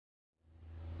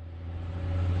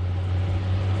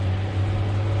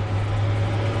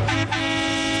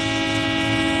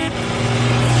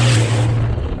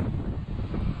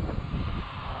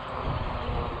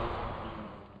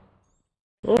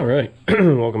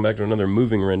welcome back to another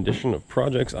moving rendition of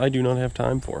projects I do not have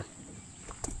time for.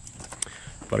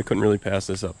 But I couldn't really pass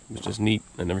this up. It was just neat.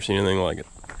 I'd never seen anything like it.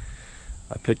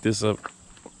 I picked this up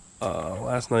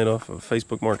last night off of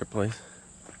Facebook Marketplace.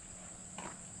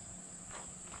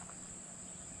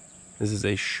 This is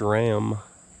a SRAM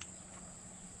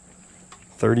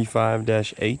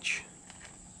 35-H,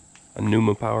 a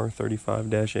Pneuma Power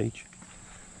 35-H.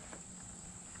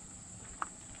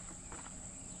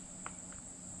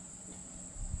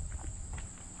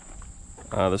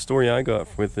 The story I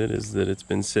got with it is that it's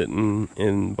been sitting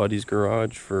in Buddy's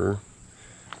garage for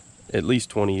at least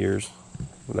 20 years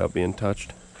without being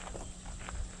touched.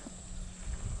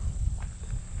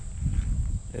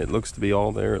 It looks to be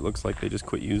all there. It looks like they just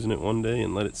quit using it one day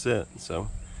and let it sit. So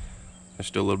there's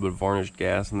still a little bit of varnished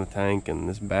gas in the tank and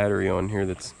this battery on here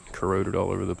that's corroded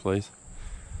all over the place.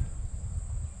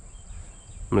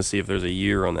 I'm gonna see if there's a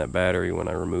year on that battery when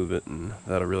I remove it, and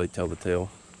that'll really tell the tale.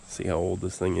 See how old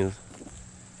this thing is.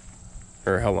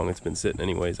 Or how long it's been sitting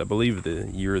anyways. I believe the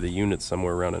year of the unit's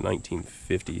somewhere around the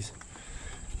 1950's.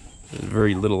 There's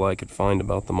very little I could find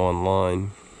about them online.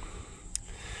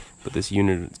 But this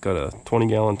unit, it's got a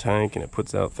 20-gallon tank and it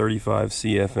puts out 35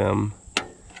 CFM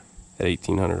at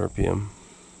 1800 RPM.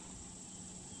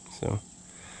 So,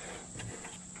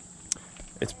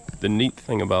 it's the neat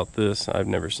thing about this, I've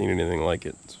never seen anything like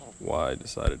it. That's why I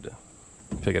decided to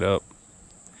pick it up.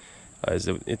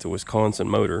 It's a Wisconsin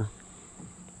motor.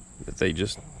 That they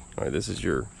just, alright, this is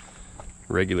your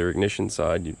regular ignition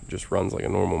side, it just runs like a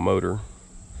normal motor.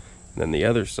 And then the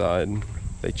other side,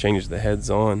 they changed the heads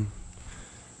on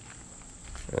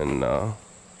and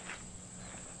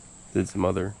did some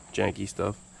other janky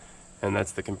stuff. And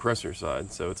that's the compressor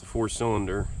side. So it's a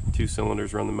 4-cylinder, 2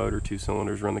 cylinders run the motor, 2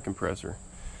 cylinders run the compressor.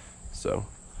 So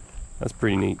that's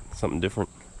pretty neat, something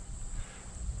different.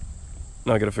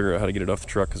 Now I gotta figure out how to get it off the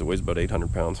truck because it weighs about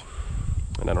 800 pounds.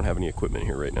 And I don't have any equipment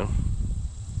here right now.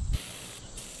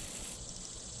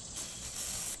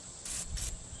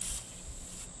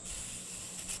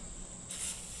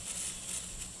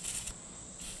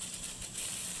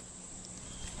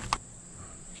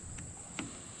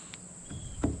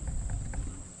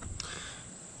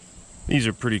 These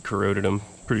are pretty corroded. I'm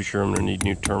pretty sure I'm gonna need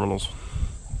new terminals.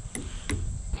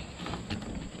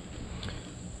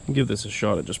 I'll give this a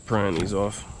shot at just prying these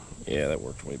off. Yeah, that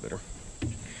worked way better.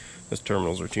 Those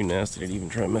terminals are too nasty to even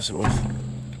try messing with.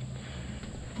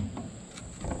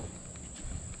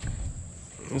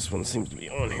 This one seems to be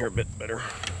on here a bit better.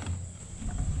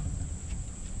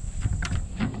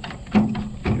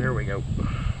 There we go.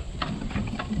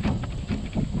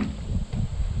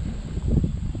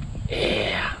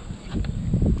 Yeah.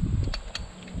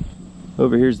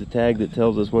 Over here's the tag that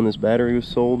tells us when this battery was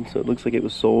sold. So it looks like it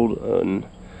was sold on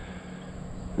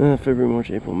February, March,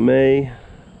 April, May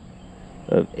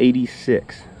of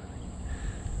 86.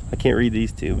 I can't read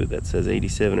these two, but that says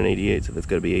 87 and 88, so that's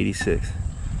got to be 86.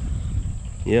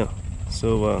 Yeah,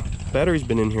 so battery's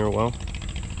been in here a while.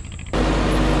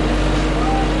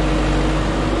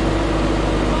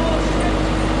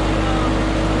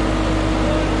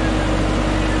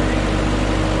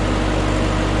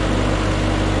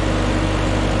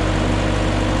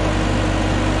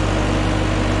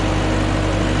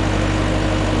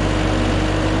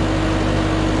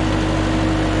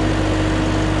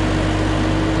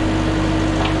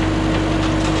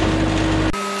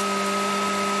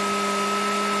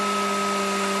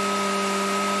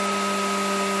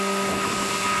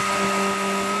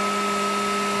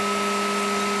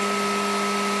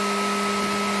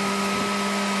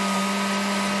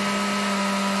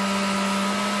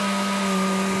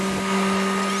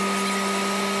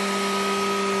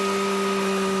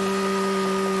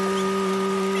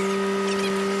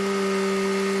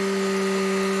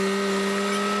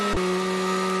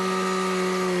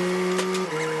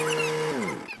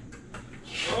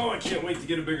 Can't wait to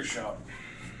get a bigger shop.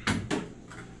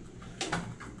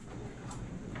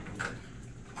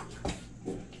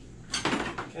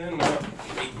 Cannot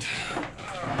wait.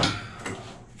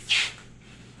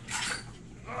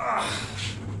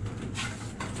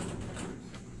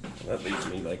 That leaves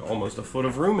me like almost a foot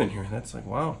of room in here. That's like,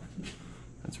 wow,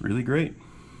 that's really great.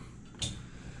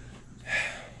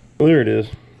 Well, there it is,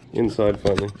 inside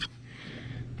finally.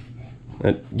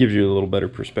 That gives you a little better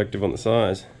perspective on the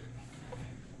size.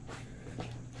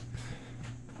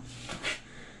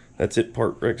 That's it,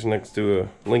 part Rex next to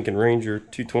a Lincoln Ranger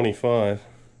 225,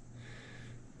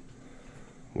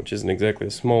 which isn't exactly a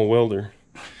small welder.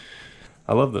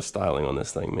 I love the styling on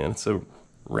this thing, man. It's so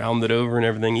rounded over and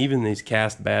everything. Even these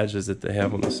cast badges that they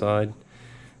have on the side,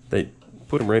 they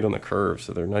put them right on the curve,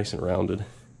 so they're nice and rounded.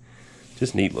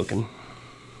 Just neat looking.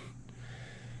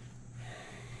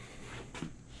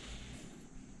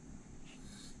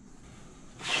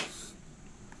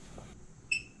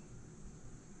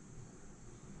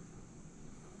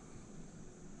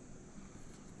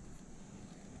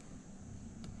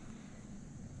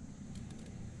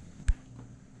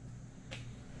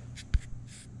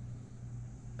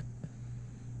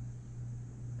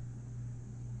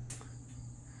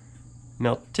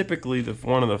 Now, typically,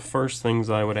 one of the first things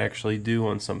I would actually do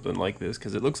on something like this,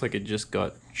 because it looks like it just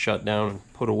got shut down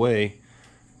and put away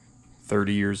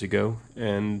 30 years ago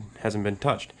and hasn't been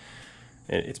touched.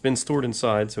 And it's been stored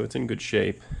inside, so it's in good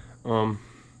shape.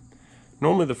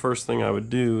 Normally, the first thing I would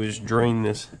do is drain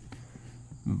this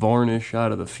varnish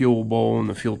out of the fuel bowl and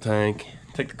the fuel tank,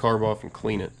 take the carb off and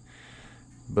clean it.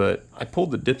 But I pulled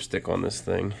the dipstick on this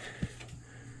thing,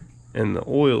 and the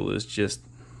oil is just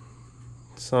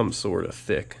some sort of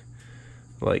thick,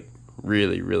 like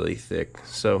really, really thick.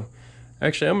 So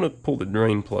actually I'm going to pull the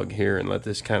drain plug here and let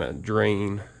this kind of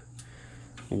drain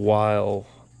while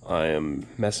I am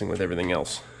messing with everything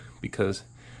else, because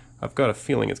I've got a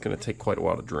feeling it's going to take quite a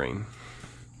while to drain,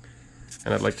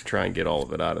 and I'd like to try and get all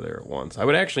of it out of there at once. I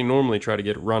would actually normally try to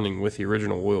get it running with the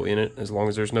original oil in it. As long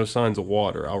as there's no signs of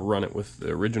water, I'll run it with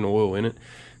the original oil in it.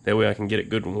 That way I can get it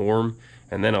good and warm,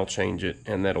 and then I'll change it,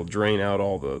 and that'll drain out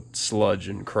all the sludge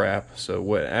and crap. So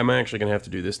what I'm actually going to have to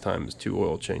do this time is 2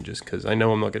 oil changes, because I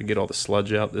know I'm not going to get all the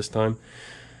sludge out this time.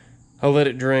 I'll let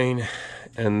it drain,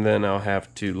 and then I'll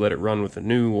have to let it run with the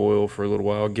new oil for a little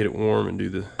while, get it warm, and do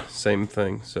the same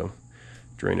thing. So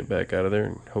drain it back out of there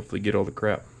and hopefully get all the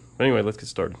crap. But anyway, let's get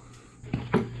started.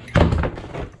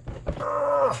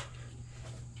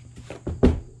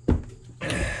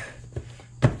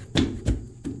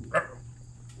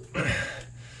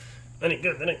 That ain't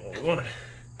good. That ain't what we wanted.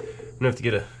 I'm gonna have to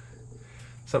get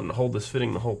something to hold this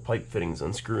fitting. The whole pipe fitting's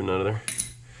unscrewing out of there.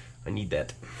 I need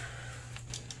that.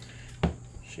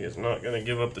 She is not gonna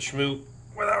give up the schmoo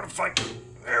without a fight.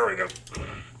 There we go.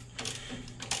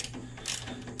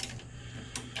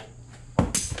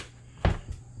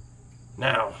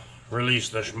 Now, release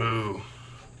the schmoo.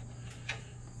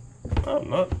 Oh,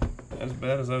 not as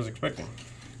bad as I was expecting.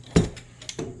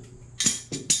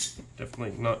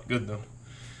 Definitely not good though.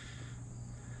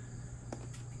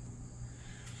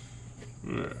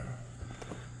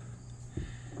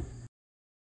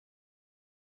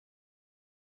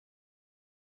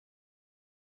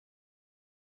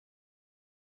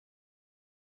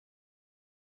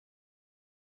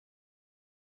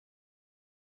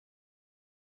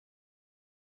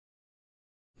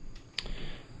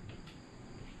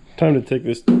 Time to take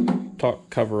this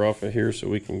top cover off of here so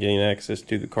we can gain access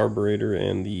to the carburetor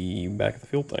and the back of the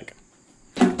fuel tank.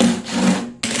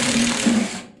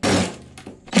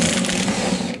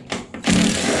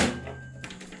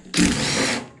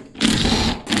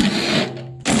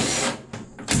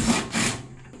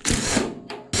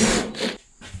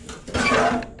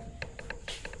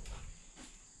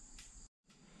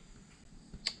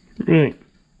 Right.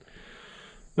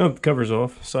 Now that the cover's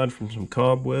off, aside from some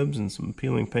cobwebs and some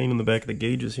peeling paint on the back of the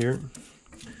gauges here,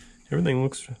 everything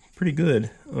looks pretty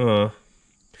good.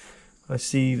 I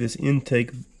see this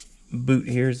intake boot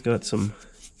here has got some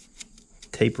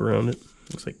tape around it.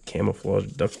 Looks like camouflage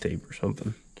duct tape or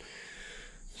something.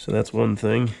 So that's one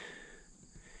thing.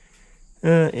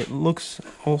 It looks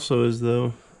also as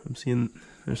though I'm seeing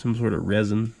there's some sort of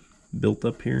resin built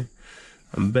up here.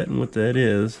 I'm betting what that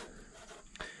is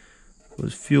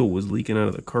was fuel was leaking out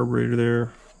of the carburetor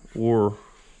there, or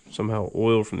somehow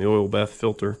oil from the oil bath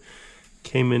filter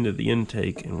came into the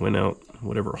intake and went out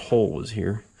whatever hole was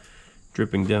here,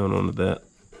 dripping down onto that.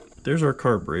 There's our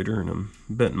carburetor, and I'm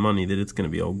betting money that it's going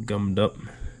to be all gummed up.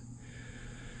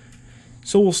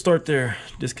 So we'll start there.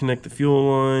 Disconnect the fuel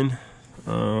line,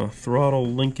 throttle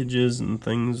linkages and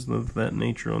things of that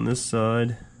nature on this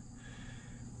side.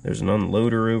 There's an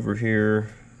unloader over here.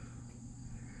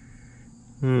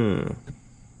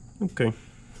 Okay.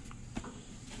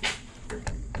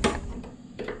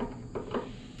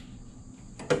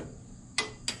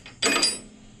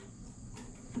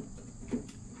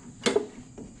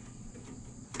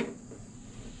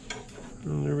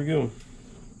 And there we go.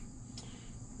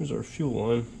 Here's our fuel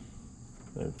line.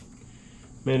 I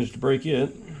managed to break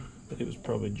it, but it was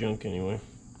probably junk anyway.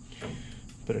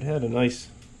 But it had a nice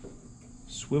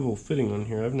swivel fitting on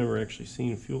here. I've never actually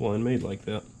seen a fuel line made like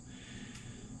that.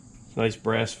 Nice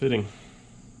brass fitting.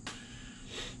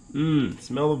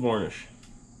 Smell of varnish.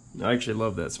 I actually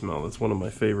love that smell. That's one of my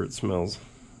favorite smells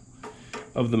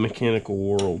of the mechanical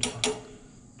world.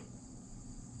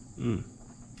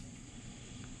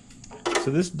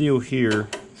 So this deal here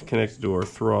is connected to our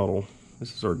throttle.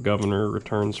 This is our governor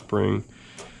return spring.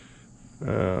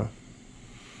 But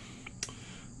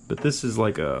this is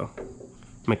like a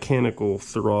mechanical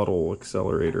throttle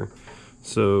accelerator.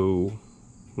 So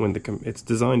when it's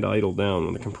designed to idle down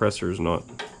when the compressor is not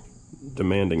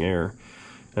demanding air,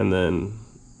 and then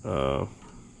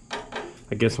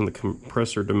I guess when the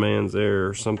compressor demands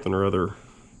air, something or other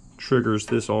triggers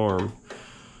this arm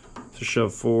to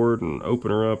shove forward and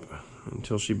open her up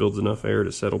until she builds enough air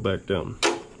to settle back down.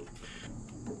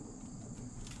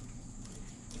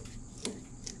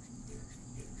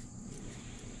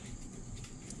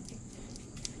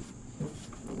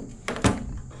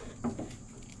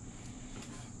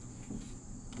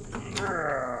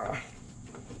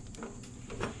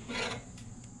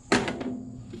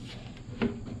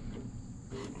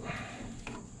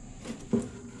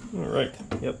 Alright,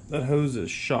 yep, that hose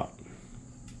is shot.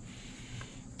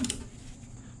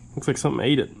 Looks like something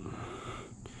ate it.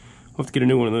 I'll have to get a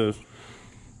new one of those.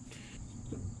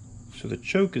 So the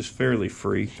choke is fairly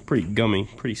free. It's pretty gummy,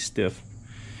 pretty stiff.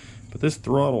 But this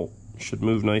throttle should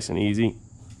move nice and easy.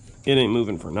 It ain't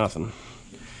moving for nothing.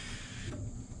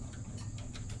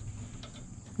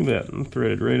 Look at that, I'm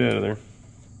threaded right out of there.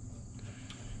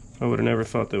 I would have never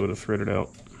thought they would have threaded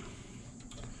out.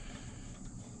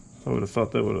 I would have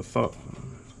thought that would have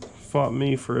fought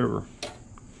me forever.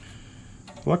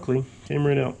 Luckily, came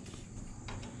right out.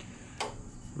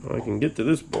 I can get to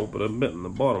this bolt, but I'm betting the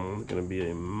bottom one's going to be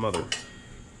a mother.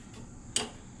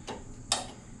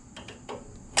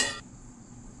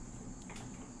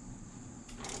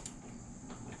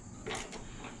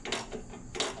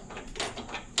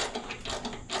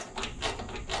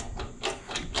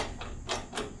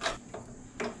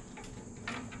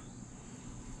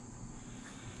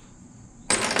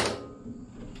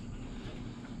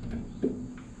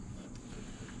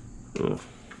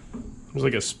 There's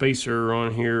like a spacer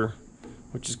on here,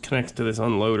 which is connected to this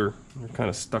unloader. They're kind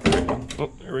of stuck right now.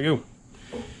 Oh, there we go.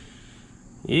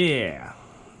 Yeah.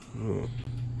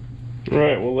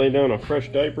 Alright, we'll lay down a fresh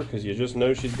diaper because you just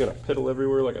know she's going to piddle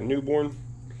everywhere like a newborn.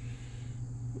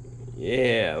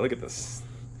 Yeah, look at this.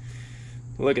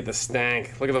 Look at the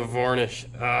stank. Look at the varnish.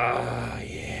 Ah,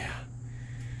 yeah.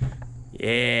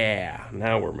 Yeah.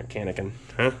 Now we're mechanicking,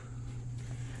 huh?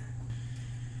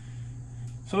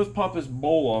 So let's pop this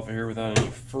bowl off of here without any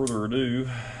further ado.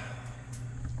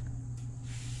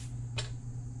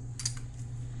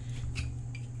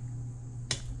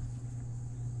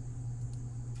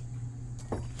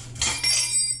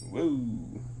 Whoa.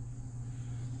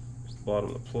 There's the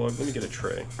bottom of the plug. Let me get a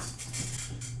tray.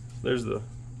 There's the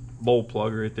bowl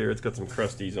plug right there. It's got some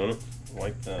crusties on it.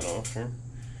 Wipe that off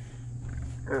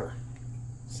here.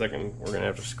 Second, we're gonna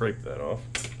have to scrape that off.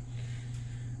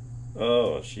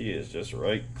 Oh, she is just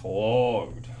right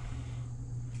clogged.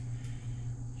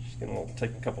 She's gonna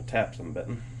take a couple taps, I'm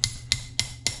betting.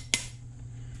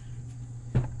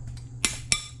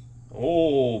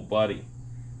 Oh, buddy.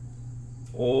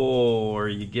 Oh, are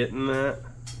you getting that?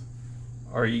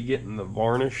 Are you getting the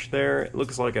varnish there? It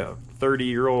looks like a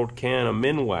 30-year-old can of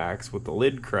Minwax with the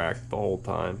lid cracked the whole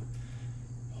time.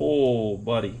 Oh,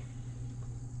 buddy.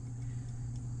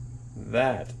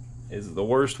 That is the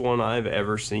worst one I've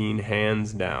ever seen,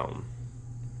 hands down.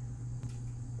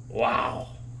 Wow.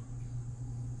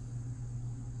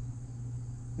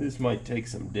 This might take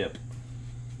some dip.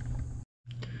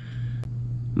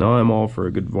 Now I'm all for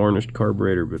a good varnished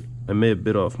carburetor, but I may have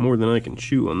bit off more than I can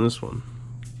chew on this one.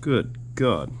 Good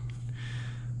God.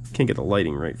 Can't get the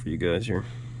lighting right for you guys here.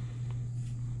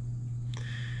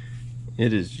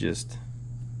 It is just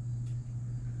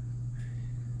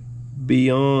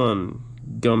beyond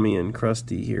gummy and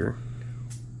crusty here.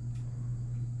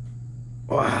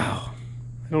 Wow.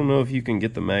 I don't know if you can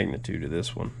get the magnitude of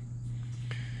this one.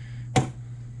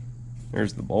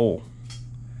 There's the bowl.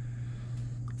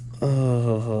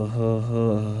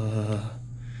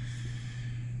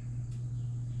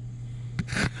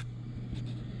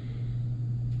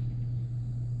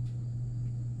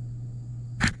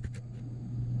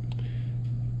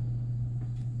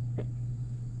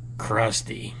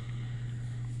 Crusty.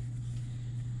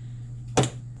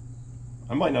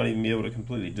 I might not even be able to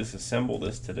completely disassemble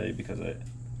this today because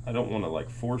I don't want to like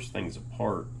force things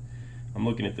apart. I'm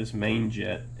looking at this main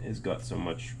jet. It's got so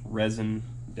much resin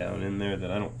down in there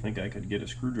that I don't think I could get a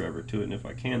screwdriver to it, and if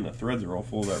I can, the threads are all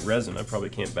full of that resin. I probably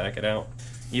can't back it out,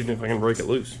 even if I can break it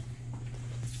loose.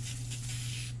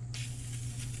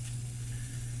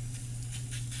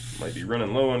 Might be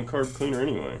running low on carb cleaner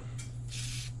anyway.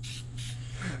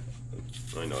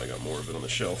 I know I got more of it on the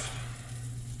shelf.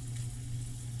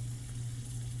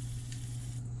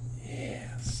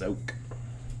 Yeah, soak.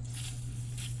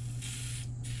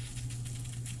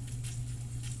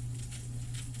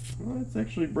 Well, it's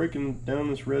actually breaking down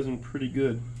this resin pretty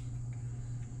good.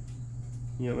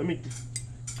 Yeah, let me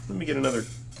get another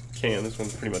can. This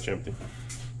one's pretty much empty.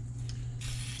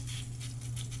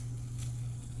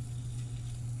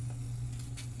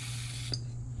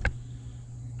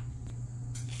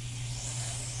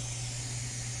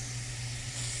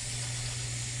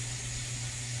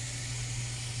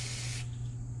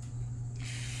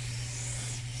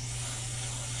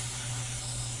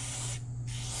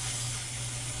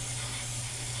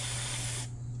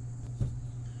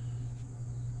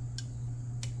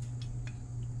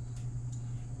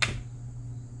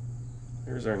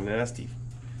 There's our nasty,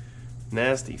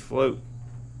 nasty float.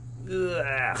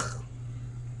 Ugh.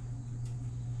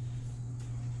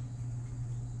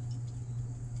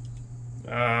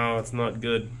 Oh, it's not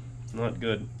good. Not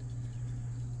good.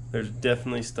 There's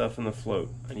definitely stuff in the float.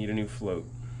 I need a new float.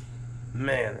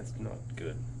 Man, it's not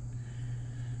good.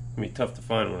 It's gonna be tough to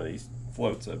find one of these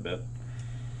floats, I bet.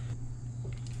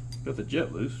 Got the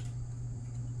jet loose.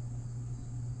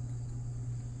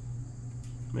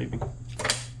 Maybe.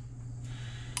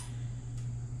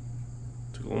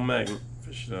 Took a little magnet,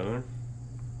 fish it out of there.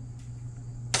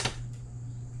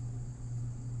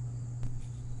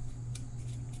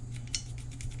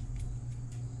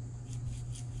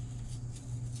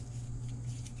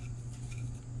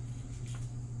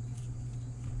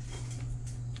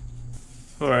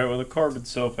 Alright, well the carb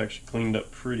itself actually cleaned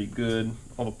up pretty good.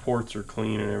 All the ports are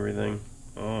clean and everything.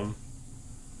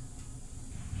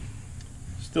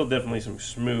 Still definitely some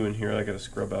schmoo in here I gotta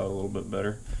scrub out a little bit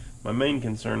better. My main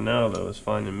concern now though is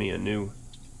finding me a new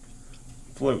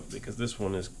float because this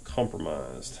one is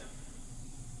compromised.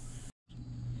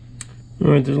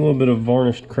 Alright, there's a little bit of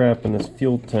varnished crap in this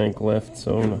fuel tank left,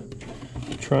 so I'm gonna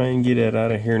try and get it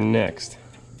out of here next.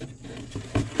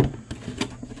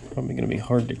 Probably gonna be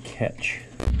hard to catch.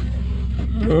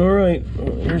 Alright,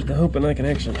 well, here's to hoping I can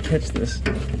actually catch this.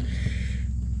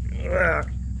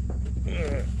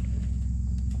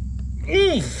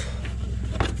 Oof!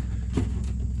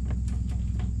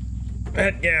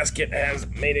 That gasket has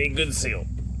made a good seal.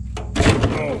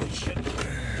 Oh shit.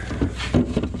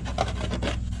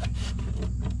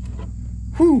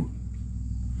 Whew!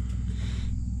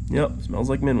 Yep, smells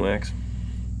like Minwax.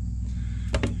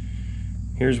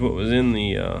 Here's what was in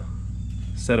the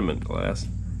sediment glass.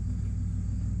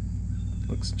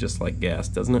 Looks just like gas,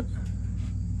 doesn't it?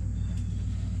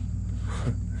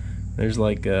 There's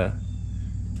like a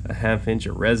half inch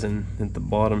of resin at the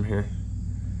bottom here.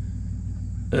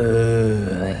 Look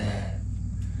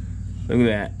at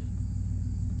that.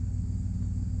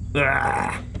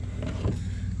 Ah.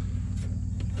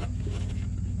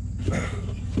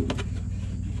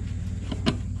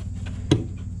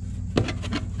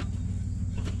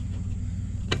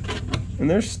 And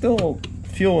there's still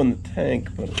fuel in the tank,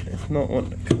 but it's not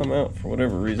wanting to come out for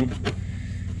whatever reason.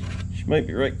 She might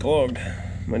be right clogged.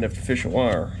 Might have to fish a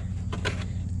wire.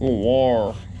 A little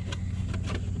wire.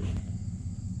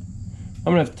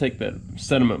 I'm gonna have to take that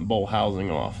sediment bowl housing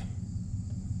off,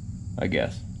 I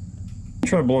guess.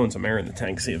 Try blowing some air in the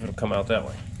tank, see if it'll come out that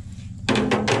way.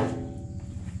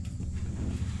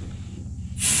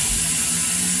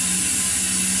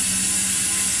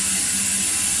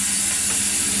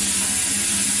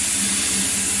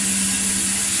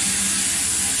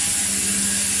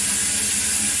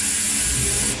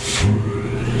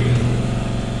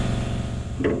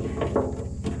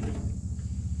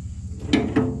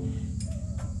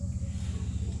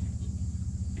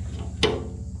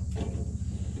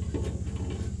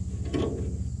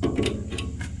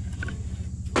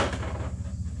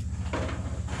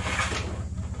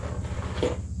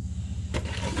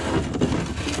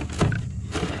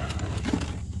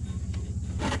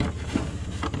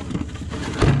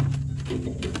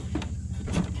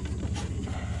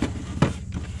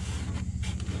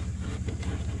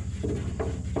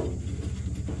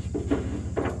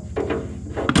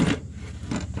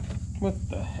 What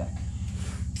the heck?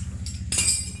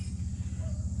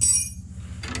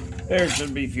 There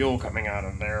should be fuel coming out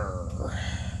of there.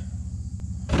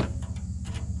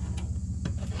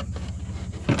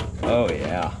 Oh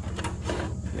yeah.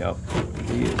 Yep.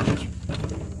 He is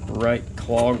right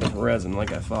clogged with resin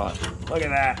like I thought. Look at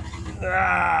that.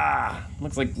 Ah!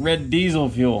 Looks like red diesel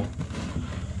fuel.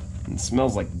 And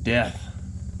smells like death.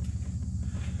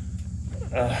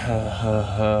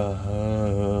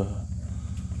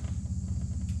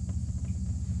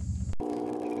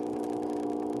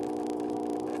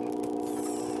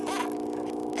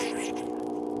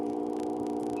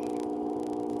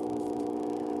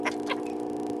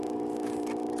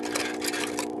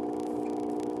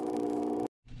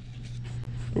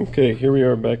 Okay, here we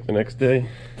are back the next day.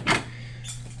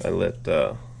 I let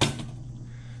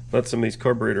some of these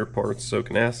carburetor parts soak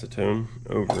in acetone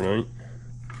overnight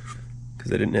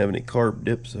because I didn't have any carb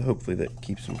dip, so hopefully that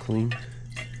keeps them clean.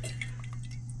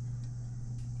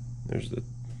 There's the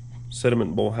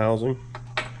sediment bowl housing.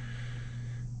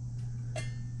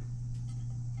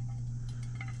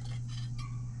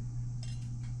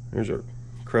 There's our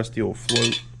crusty old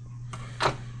float.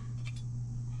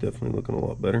 Definitely looking a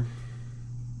lot better.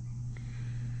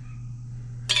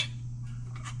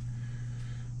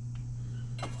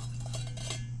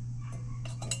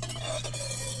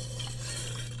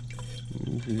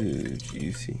 Ooh,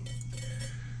 juicy.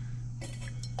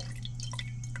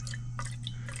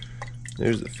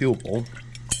 There's the fuel bowl.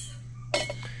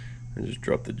 I just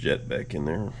dropped the jet back in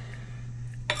there.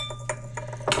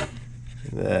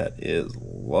 That is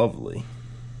lovely.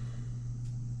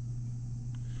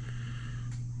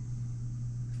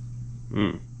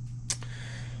 I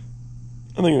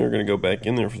think they're going to go back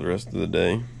in there for the rest of the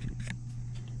day.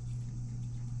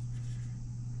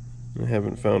 I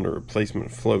haven't found a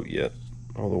replacement float yet.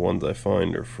 All the ones I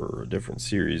find are for a different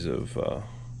series of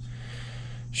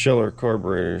Scheller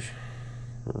carburetors,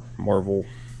 or Marvel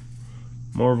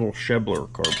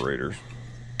Schebler carburetors.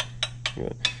 You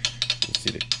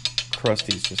see the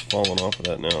crusty's just falling off of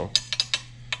that now.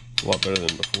 A lot better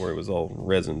than before. It was all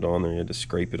resined on there. You had to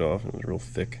scrape it off, and it was real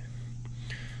thick.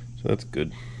 So that's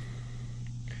good.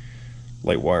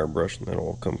 Light wire brush, and that'll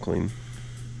all come clean.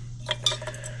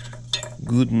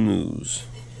 Good news.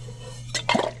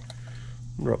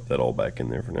 Drop that all back in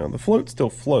there for now. The float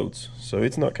still floats, so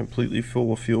it's not completely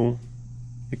full of fuel.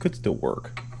 It could still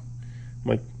work.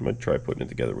 Might try putting it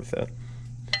together with that.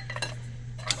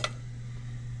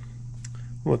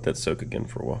 We'll let that soak again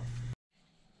for a while.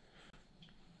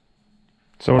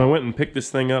 So when I went and picked this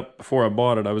thing up before I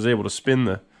bought it, I was able to spin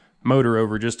the motor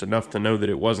over just enough to know that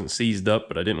it wasn't seized up,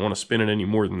 but I didn't want to spin it any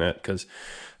more than that because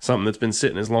something that's been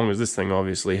sitting as long as this thing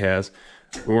obviously has,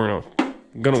 we're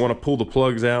gonna want to pull the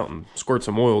plugs out and squirt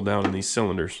some oil down in these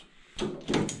cylinders.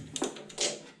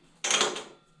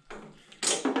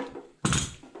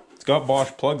 It's got Bosch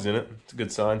plugs in it. It's a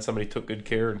good sign. Somebody took good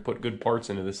care and put good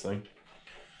parts into this thing.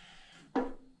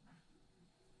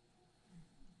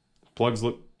 Plugs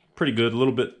look pretty good, a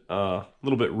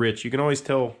little bit rich. You can always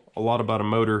tell a lot about a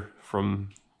motor from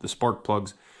the spark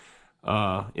plugs.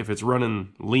 If it's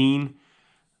running lean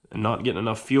and not getting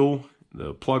enough fuel,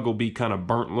 the plug will be kind of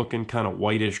burnt looking, kind of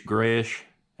whitish grayish.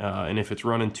 And if it's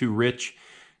running too rich,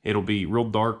 it'll be real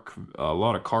dark, a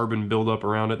lot of carbon buildup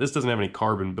around it. This doesn't have any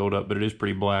carbon buildup, but it is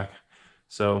pretty black.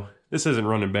 So this isn't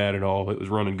running bad at all. It was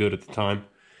running good at the time.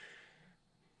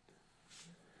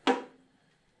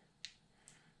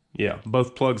 Yeah,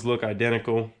 both plugs look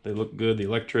identical. They look good. The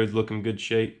electrodes look in good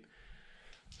shape.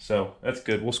 So that's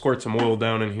good. We'll squirt some oil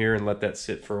down in here and let that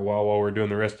sit for a while we're doing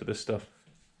the rest of this stuff.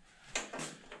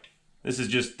 This is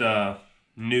just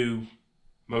new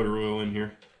motor oil in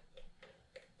here.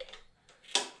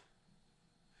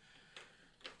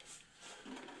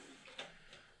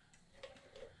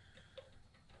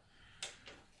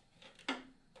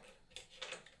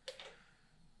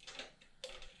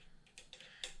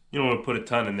 You don't want to put a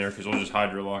ton in there because we'll just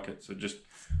hydrolock it, so just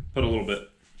put a little bit.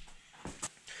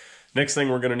 Next thing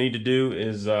we're going to need to do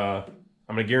is, I'm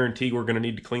going to guarantee we're going to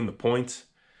need to clean the points.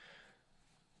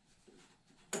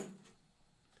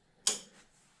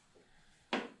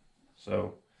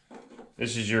 So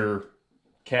this is your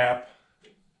cap,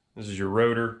 this is your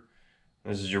rotor,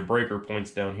 this is your breaker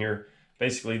points down here.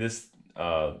 Basically this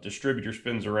distributor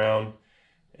spins around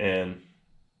and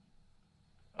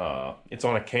it's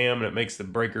on a cam and it makes the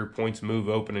breaker points move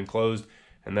open and closed,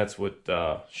 and that's what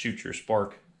shoots your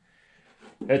spark.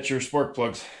 That's your spark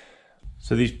plugs.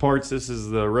 So these parts, this is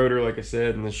the rotor like I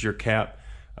said, and this is your cap.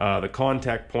 The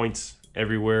contact points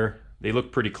everywhere, they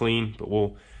look pretty clean, but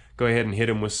we'll go ahead and hit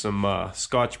them with some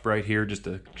Scotch-Brite here just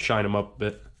to shine them up a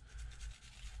bit.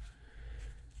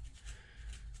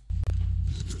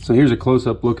 So here's a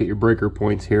close-up look at your breaker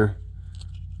points here.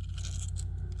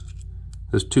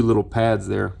 Those two little pads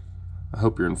there, I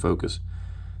hope you're in focus.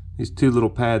 These two little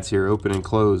pads here open and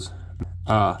close.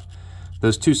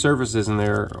 Those two surfaces in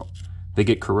there, they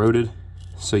get corroded,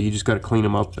 so you just got to clean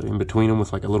them up in between them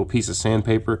with like a little piece of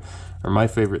sandpaper. Or my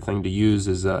favorite thing to use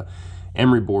is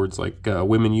emery boards like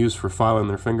women use for filing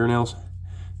their fingernails.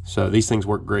 So these things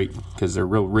work great because they're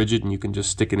real rigid and you can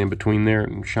just stick it in between there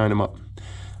and shine them up.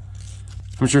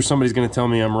 I'm sure somebody's going to tell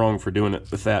me I'm wrong for doing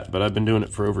it with that, but I've been doing it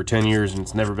for over 10 years and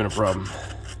it's never been a problem.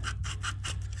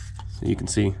 So you can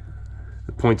see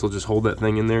the points will just hold that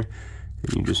thing in there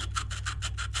and you just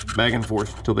back and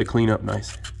forth until they clean up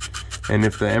nice. And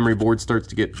if the emery board starts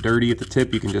to get dirty at the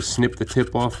tip, you can just snip the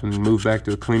tip off and move back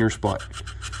to a cleaner spot.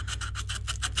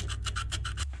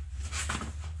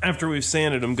 After we've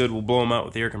sanded them good, we'll blow them out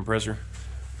with the air compressor.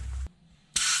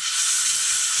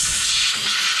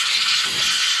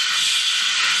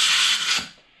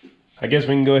 I guess we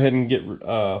can go ahead and get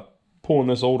pulling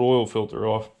this old oil filter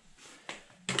off.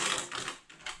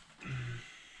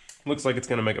 Looks like it's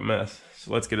going to make a mess,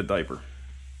 so let's get a diaper.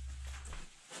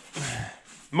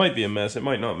 It might be a mess. It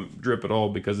might not drip at all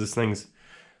because this thing's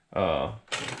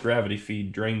gravity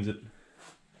feed drains it.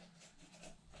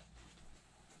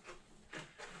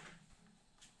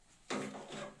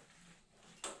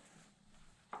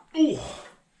 Ooh. Of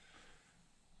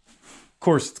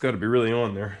course, it's got to be really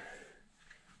on there.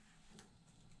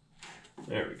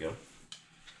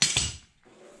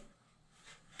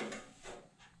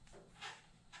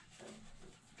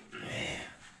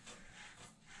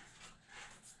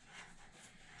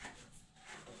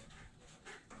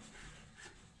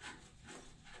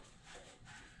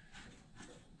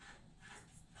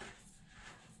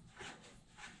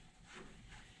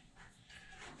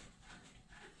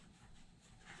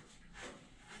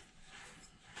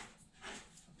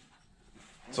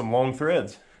 some long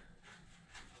threads.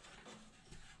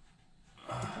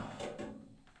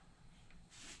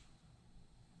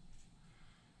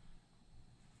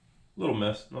 Little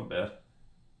mess, not bad.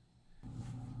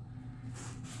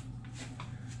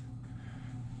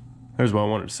 There's why I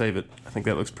wanted to save it. I think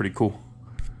that looks pretty cool.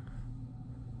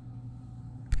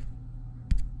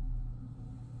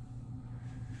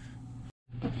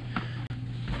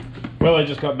 Well, I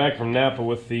just got back from Napa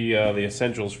with the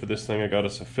essentials for this thing. I got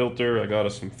us a filter, I got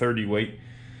us some 30 weight.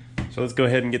 So let's go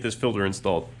ahead and get this filter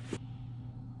installed.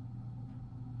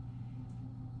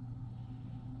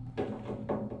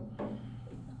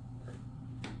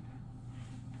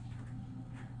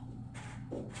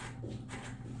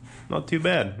 Not too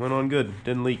bad, went on good,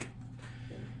 didn't leak.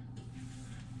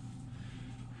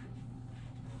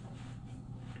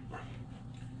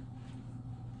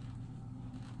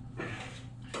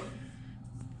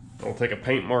 I'll take a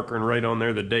paint marker and write on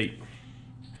there the date.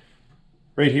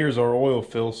 Right here is our oil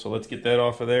fill, so let's get that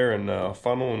off of there and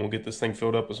funnel, and we'll get this thing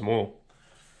filled up with some oil.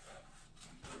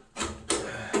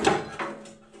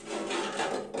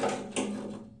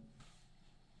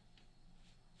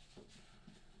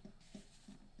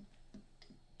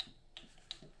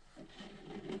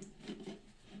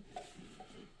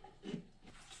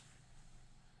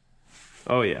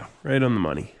 Oh yeah, right on the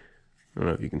money. I don't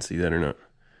know if you can see that or not.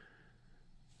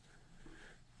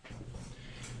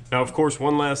 Now, of course,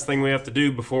 one last thing we have to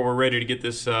do before we're ready to get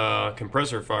this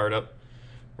compressor fired up,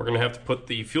 we're going to have to put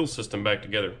the fuel system back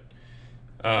together.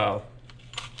 I'm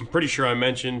pretty sure I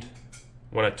mentioned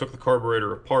when I took the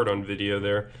carburetor apart on video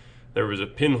there was a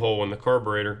pinhole in the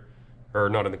carburetor, or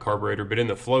not in the carburetor, but in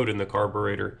the float in the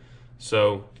carburetor.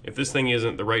 So if this thing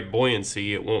isn't the right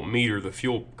buoyancy, it won't meter the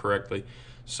fuel correctly.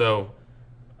 So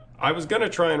I was going to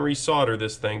try and resolder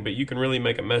this thing, but you can really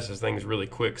make a mess of things really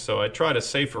quick. So I tried a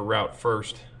safer route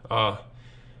first.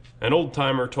 An old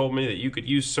timer told me that you could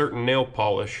use certain nail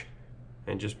polish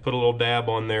and just put a little dab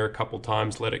on there a couple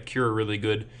times, let it cure really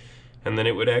good, and then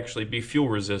it would actually be fuel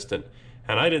resistant.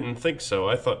 And I didn't think so.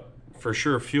 I thought for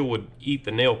sure fuel would eat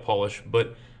the nail polish,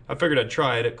 but I figured I'd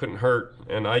try it. It couldn't hurt,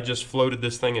 and I just floated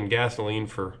this thing in gasoline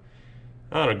for,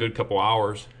 I don't know, a good couple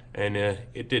hours, and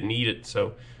it didn't eat it.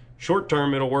 So short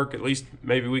term it'll work, at least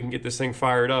maybe we can get this thing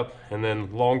fired up, and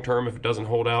then long term, if it doesn't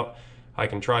hold out, I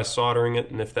can try soldering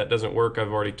it, and if that doesn't work,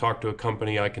 I've already talked to a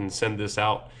company. I can send this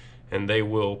out and they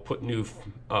will put new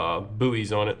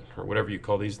buoys on it, or whatever you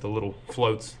call these, the little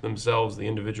floats themselves, the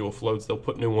individual floats. They'll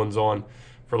put new ones on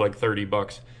for like 30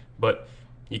 bucks. But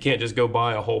you can't just go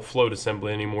buy a whole float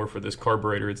assembly anymore for this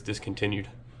carburetor. It's discontinued.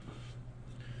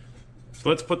 So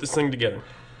let's put this thing together.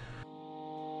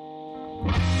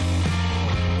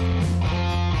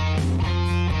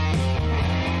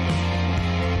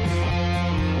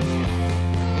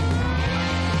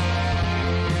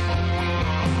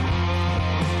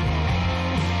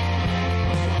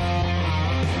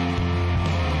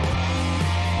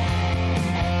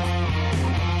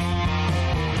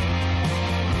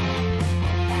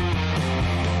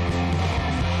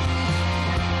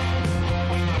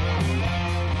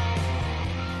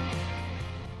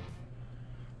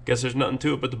 Guess there's nothing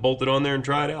to it but to bolt it on there and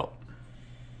try it out.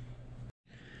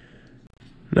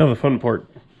 Now the fun part,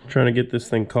 trying to get this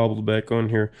thing cobbled back on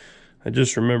here. I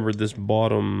just remembered this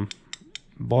bottom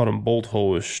bolt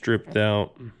hole is stripped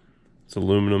out. It's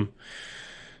aluminum.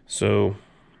 So,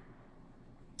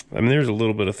 I mean, there's a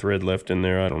little bit of thread left in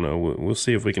there. I don't know. We'll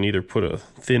see if we can either put a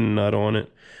thin nut on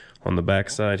it on the back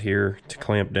side here to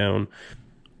clamp down,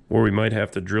 or we might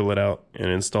have to drill it out and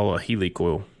install a Healy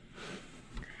coil.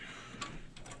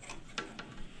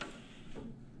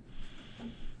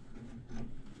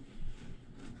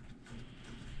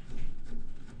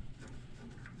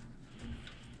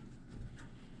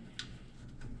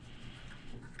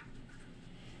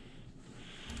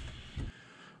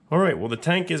 Alright, well the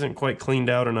tank isn't quite cleaned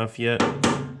out enough yet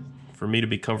for me to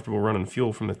be comfortable running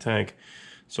fuel from the tank.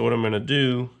 So what I'm going to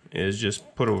do is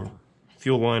just put a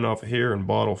fuel line off of here and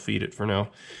bottle feed it for now.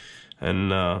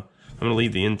 And I'm going to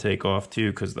leave the intake off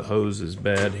too because the hose is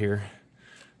bad here.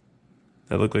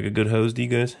 That look like a good hose to you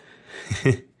guys?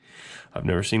 I've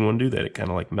never seen one do that. It kind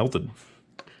of like melted.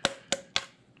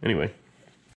 Anyway.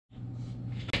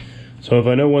 So if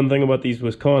I know one thing about these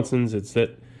Wisconsins, it's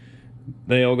that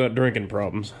they all got drinking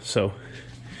problems. So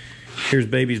here's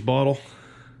baby's bottle.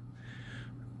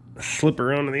 Slip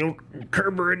her onto the old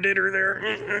carburetor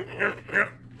there.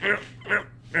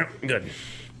 Good.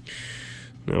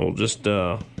 Now we'll just put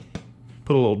a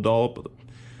little dollop of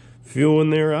fuel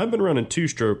in there. I've been running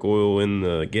 2-stroke oil in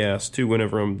the gas too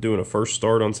whenever I'm doing a first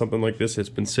start on something like this. It's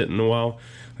been sitting a while.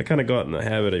 I kind of got in the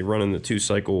habit of running the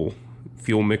 2-cycle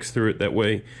fuel mix through it. That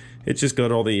way It's just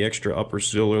got all the extra upper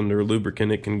cylinder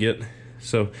lubricant it can get.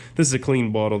 So this is a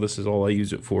clean bottle. This is all I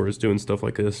use it for, is doing stuff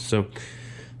like this. So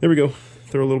there we go.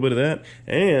 Throw a little bit of that.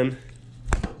 And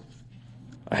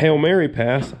a Hail Mary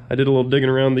pass. I did a little digging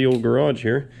around the old garage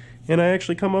here, and I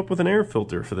actually come up with an air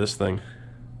filter for this thing.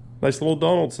 Nice little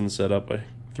Donaldson setup I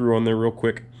threw on there real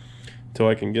quick until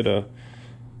I can get a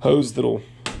hose that'll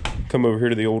come over here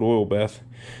to the old oil bath.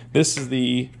 This is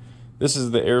the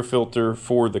air filter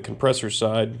for the compressor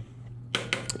side,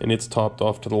 and it's topped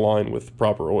off to the line with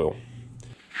proper oil.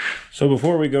 So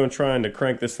before we go and trying to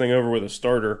crank this thing over with a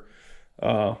starter,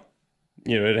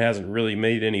 you know, it hasn't really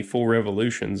made any full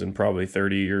revolutions in probably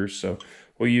 30 years, so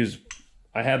we'll use,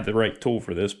 I had the right tool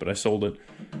for this, but I sold it.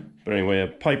 But anyway, a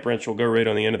pipe wrench will go right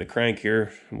on the end of the crank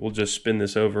here. We'll just spin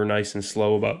this over nice and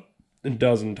slow about a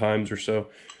dozen times or so,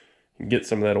 and get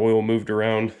some of that oil moved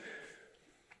around.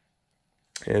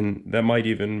 And that might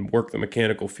even work the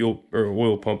mechanical fuel or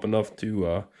oil pump enough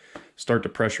to start to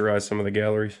pressurize some of the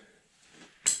galleries.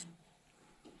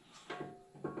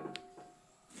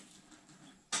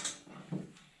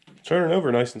 Turn it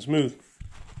over nice and smooth.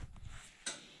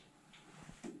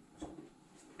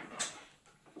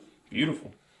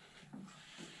 Beautiful.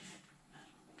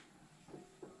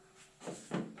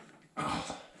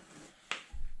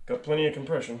 Got plenty of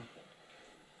compression.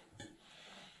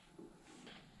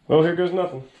 Well, here goes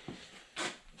nothing.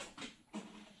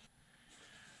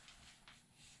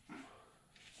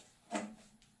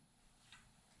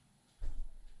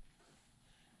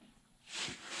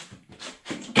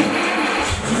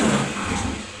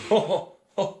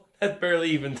 Oh, that barely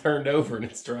even turned over and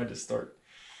it's tried to start.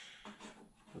 A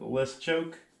little less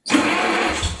choke.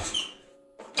 A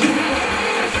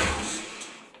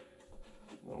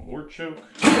little more choke.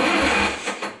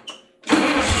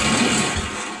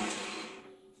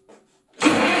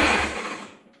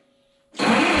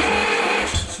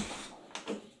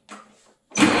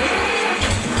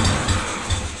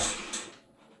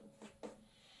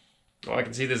 Oh, I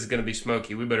can see this is going to be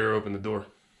smoky. We better open the door.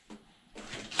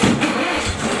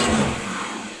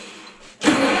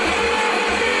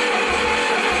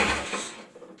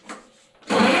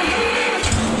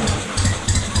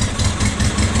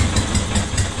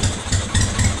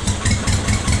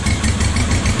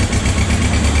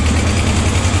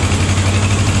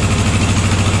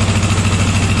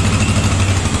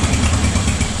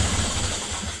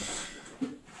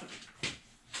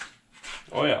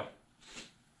 Oh yeah.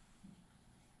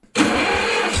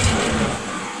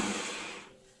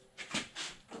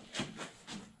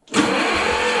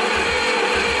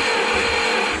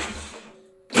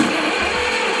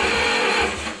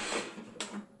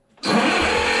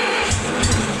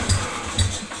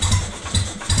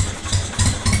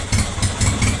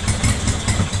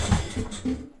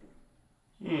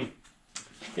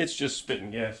 It's just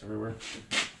spitting gas everywhere.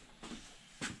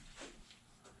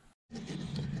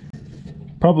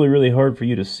 Probably really hard for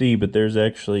you to see, but there's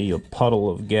actually a puddle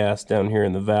of gas down here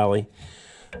in the valley.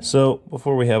 So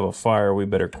before we have a fire, we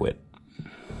better quit.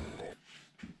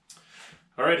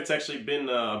 Alright, it's actually been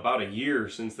about a year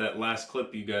since that last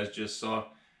clip you guys just saw.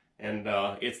 And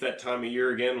it's that time of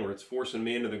year again where it's forcing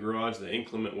me into the garage. The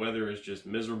inclement weather is just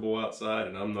miserable outside,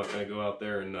 and I'm not going to go out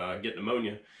there and get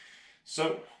pneumonia.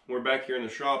 So we're back here in the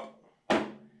shop,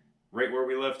 right where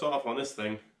we left off on this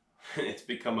thing. It's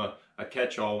become a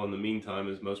catch-all in the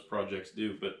meantime, as most projects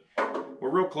do, but we're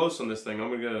real close on this thing. I'm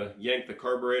going to yank the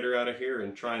carburetor out of here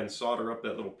and try and solder up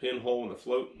that little pinhole in the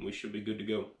float, and we should be good to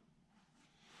go.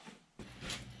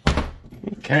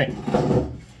 Okay.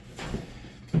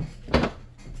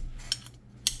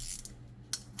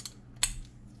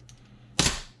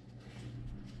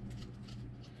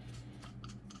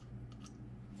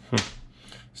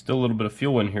 Still a little bit of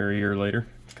fuel in here a year later.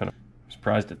 Kind of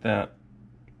surprised at that.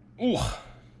 Ooh,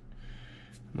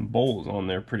 the bowl is on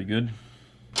there pretty good.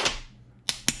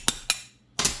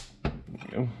 There we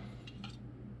go.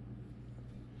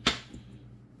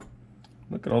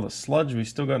 Look at all the sludge we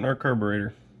still got in our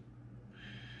carburetor.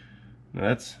 Now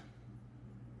that's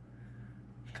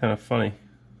kind of funny.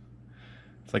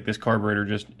 It's like this carburetor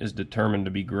just is determined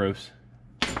to be gross.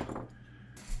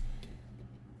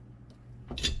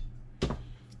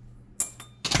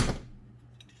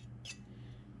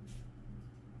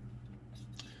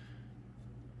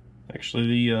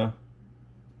 Actually, the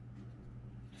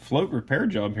float repair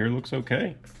job here looks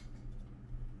okay.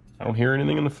 I don't hear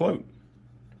anything in the float.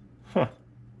 Huh.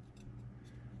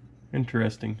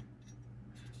 Interesting.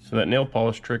 So that nail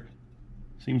polish trick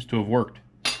seems to have worked.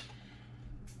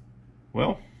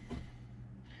 Well,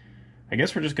 I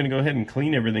guess we're just going to go ahead and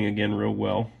clean everything again real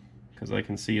well, because I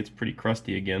can see it's pretty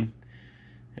crusty again,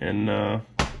 and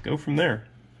go from there.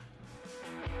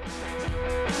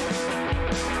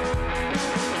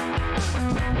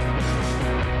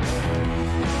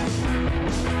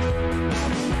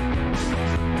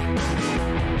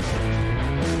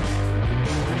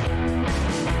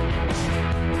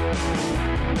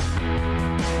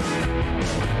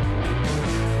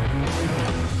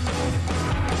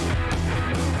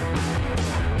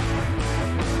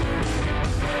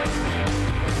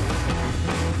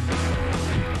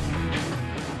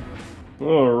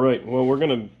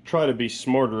 try to be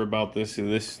smarter about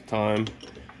this time,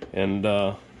 and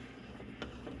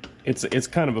it's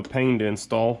kind of a pain to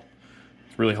install.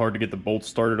 It's really hard to get the bolts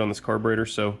started on this carburetor,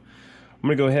 so I'm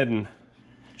gonna go ahead and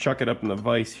chuck it up in the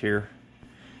vise here,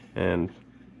 and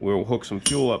we'll hook some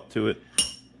fuel up to it,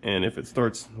 and if it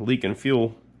starts leaking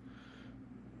fuel,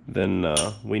 then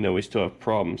we know we still have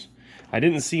problems. I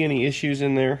didn't see any issues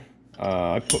in there.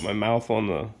 I put my mouth on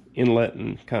the inlet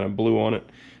and kind of blew on it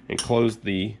and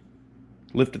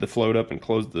lifted the float up and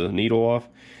closed the needle off,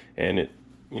 and it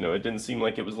didn't seem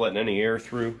like it was letting any air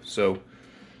through, so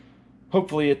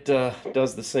hopefully it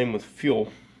does the same with fuel.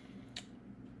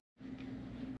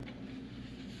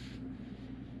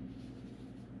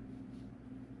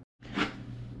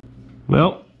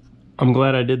 Well, I'm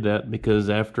glad I did that, because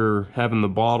after having the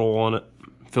bottle on it,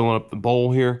 filling up the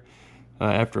bowl here,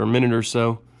 after a minute or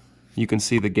so, you can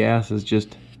see the gas is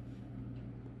just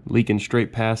leaking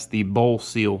straight past the bowl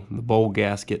seal, the bowl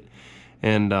gasket.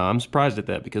 And I'm surprised at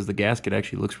that, because the gasket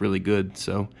actually looks really good.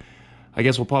 So I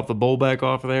guess we'll pop the bowl back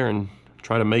off of there and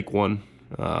try to make one.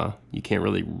 You can't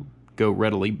really go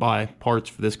readily buy parts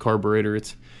for this carburetor.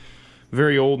 It's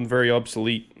very old and very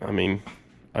obsolete. I mean,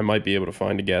 I might be able to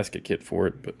find a gasket kit for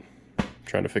it, but I'm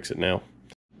trying to fix it now.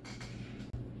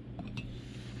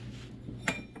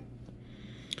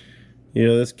 You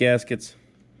know, this gasket's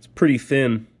pretty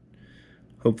thin.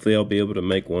 Hopefully I'll be able to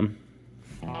make one.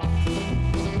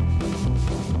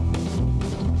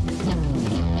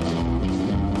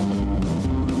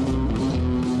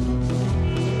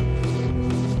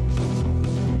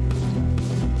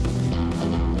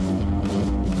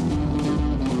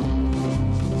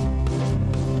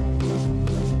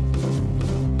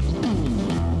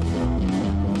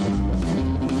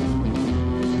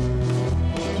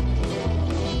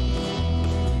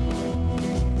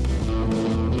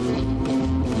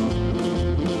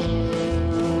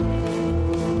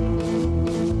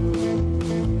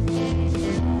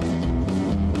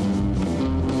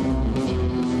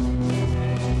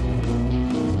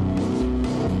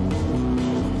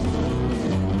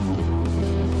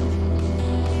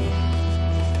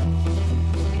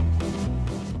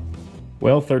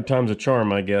 Well, third time's a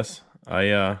charm, I guess.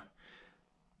 I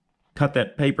cut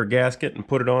that paper gasket and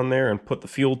put it on there and put the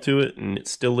fuel to it, and it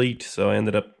still leaked, so I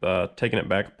ended up taking it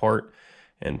back apart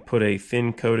and put a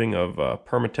thin coating of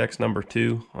Permatex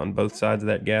 #2 on both sides of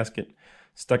that gasket,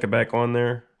 stuck it back on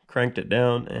there, cranked it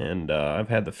down, and I've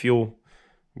had the fuel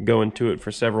go into it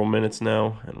for several minutes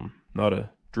now, and not a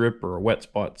drip or a wet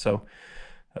spot, so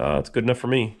it's good enough for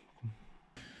me.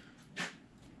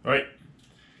 All right,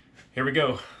 here we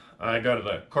go. I got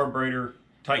the carburetor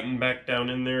tightened back down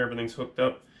in there. Everything's hooked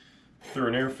up. Threw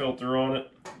an air filter on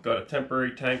it. Got a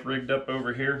temporary tank rigged up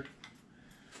over here.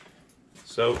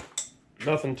 So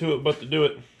nothing to it but to do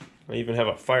it. I even have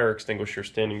a fire extinguisher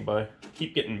standing by.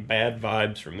 Keep getting bad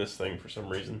vibes from this thing for some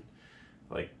reason.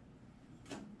 Like,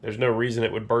 there's no reason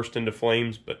it would burst into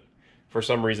flames, but for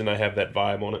some reason I have that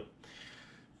vibe on it.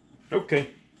 Okay,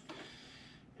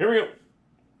 here we go.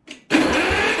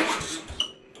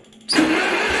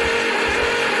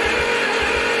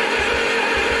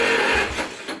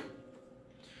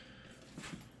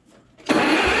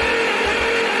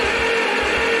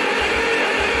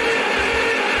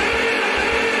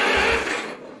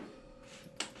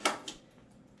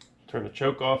 Turn the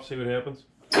choke off, see what happens.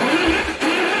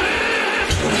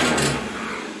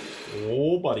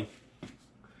 Oh, buddy.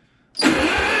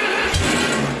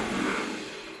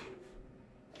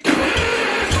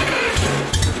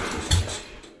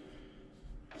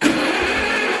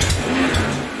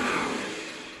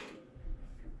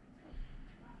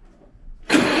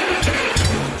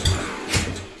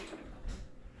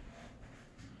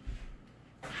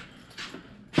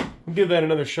 We'll give that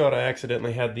another shot. I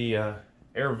accidentally had the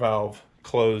air valve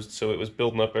closed, so it was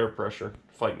building up air pressure,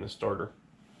 fighting the starter.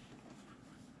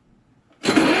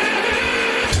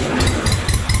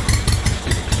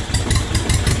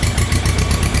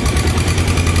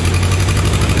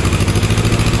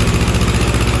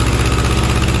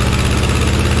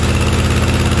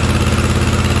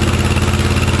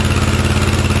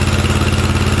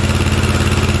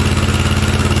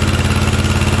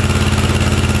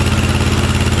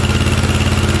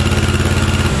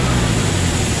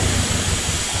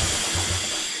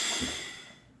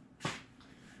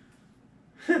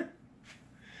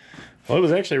 Well, it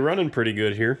was actually running pretty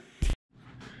good here,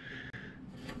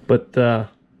 but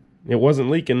it wasn't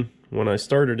leaking when I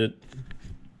started it.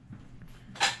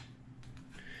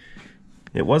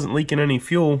 It wasn't leaking any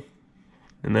fuel,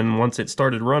 and then once it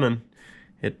started running,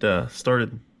 it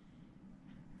started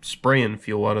spraying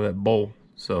fuel out of that bowl.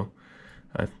 So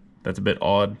that's a bit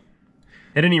odd.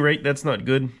 At any rate, that's not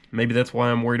good. Maybe that's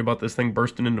why I'm worried about this thing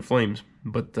bursting into flames.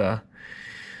 But,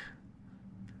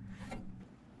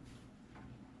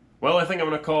 well, I think I'm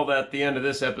going to call that the end of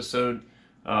this episode.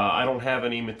 I don't have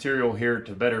any material here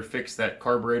to better fix that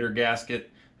carburetor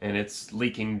gasket, and it's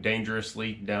leaking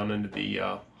dangerously down into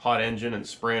the hot engine and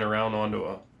spraying around onto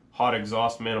a hot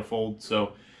exhaust manifold,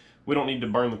 so we don't need to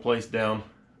burn the place down.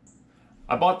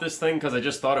 I bought this thing because I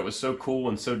just thought it was so cool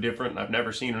and so different, and I've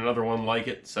never seen another one like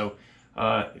it. So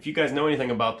if you guys know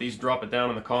anything about these, drop it down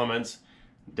in the comments.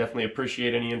 Definitely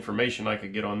appreciate any information I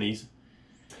could get on these.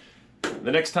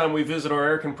 The next time we visit our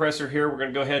air compressor here, we're going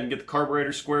to go ahead and get the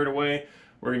carburetor squared away.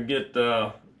 We're going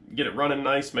to get it running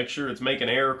nice, make sure it's making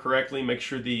air correctly, make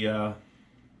sure the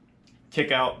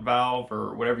kick-out valve,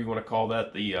 or whatever you want to call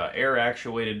that, the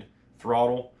air-actuated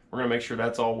throttle, we're going to make sure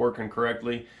that's all working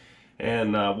correctly.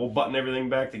 And we'll button everything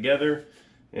back together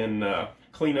and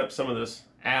clean up some of this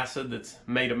acid that's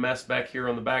made a mess back here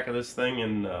on the back of this thing,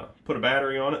 and put a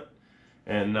battery on it,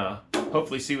 and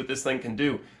hopefully see what this thing can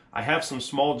do. I have some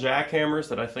small jackhammers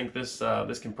that I think this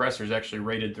compressor is actually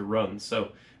rated to run,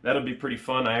 so that'll be pretty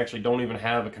fun. I actually don't even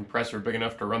have a compressor big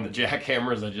enough to run the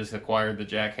jackhammers. I just acquired the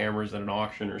jackhammers at an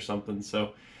auction or something,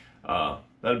 so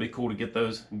that'll be cool to get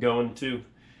those going too.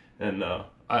 And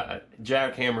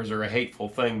jackhammers are a hateful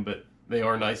thing, but they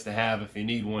are nice to have if you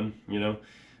need one, you know.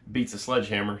 Beats a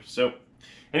sledgehammer. So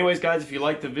anyways, guys, if you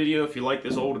like the video, if you like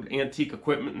this old antique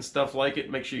equipment and stuff like it,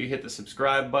 make sure you hit the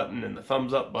subscribe button and the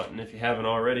thumbs up button if you haven't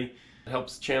already. It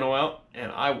helps the channel out,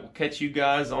 and I will catch you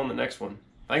guys on the next one.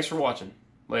 Thanks for watching.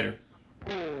 Later.